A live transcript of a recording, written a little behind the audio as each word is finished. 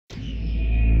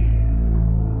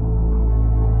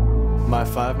My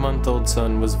 5-month-old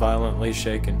son was violently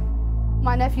shaken.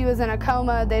 My nephew is in a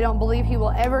coma. They don't believe he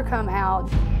will ever come out.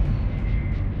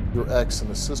 Your ex and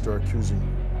his sister are accusing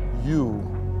you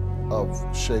of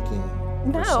shaking your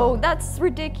No, son. that's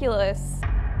ridiculous.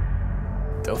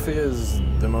 Delphia is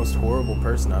the most horrible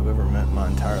person I've ever met in my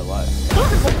entire life.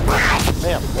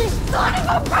 Ma'am. You son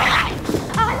of a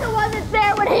bitch! I'm the one that's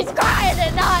there when he's crying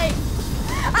at night.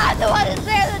 I'm the one that's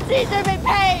there that sees him in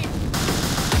pain.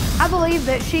 I believe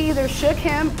that she either shook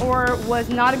him or was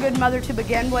not a good mother to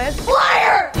begin with.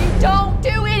 Liar! You don't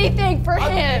do anything for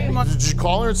him. Did you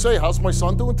call her and say, how's my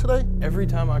son doing today? Every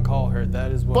time I call her, that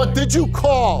is what But did you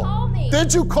call? Call me.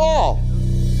 Did you call?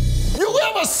 You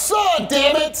have a son,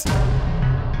 damn it!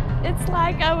 It's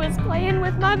like I was playing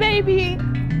with my baby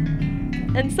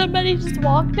and somebody just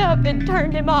walked up and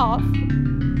turned him off.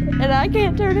 And I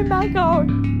can't turn him back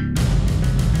on.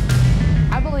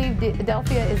 I believe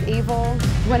Delphia is evil.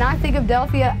 When I think of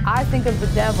Delphia, I think of the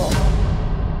devil.